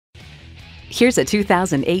Here's a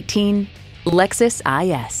 2018 Lexus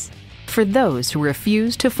IS. For those who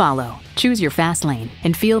refuse to follow, choose your fast lane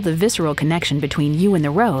and feel the visceral connection between you and the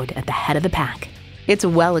road at the head of the pack. It's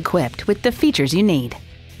well equipped with the features you need: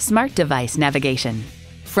 smart device navigation,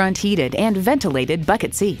 front heated and ventilated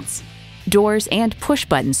bucket seats, doors and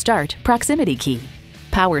push-button start proximity key,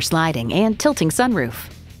 power sliding and tilting sunroof,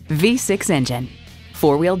 V6 engine,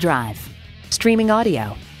 four-wheel drive, streaming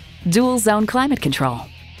audio, dual zone climate control,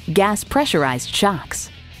 gas pressurized shocks,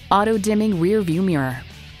 auto-dimming rear view mirror,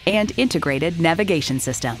 and integrated navigation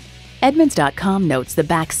system. Edmunds.com notes the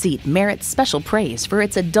back seat merits special praise for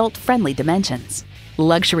its adult-friendly dimensions.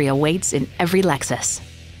 Luxury awaits in every Lexus.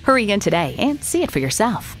 Hurry in today and see it for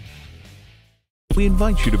yourself. We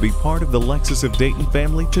invite you to be part of the Lexus of Dayton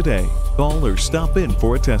family today. Call or stop in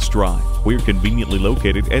for a test drive. We're conveniently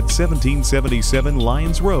located at 1777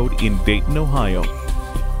 Lyons Road in Dayton, Ohio.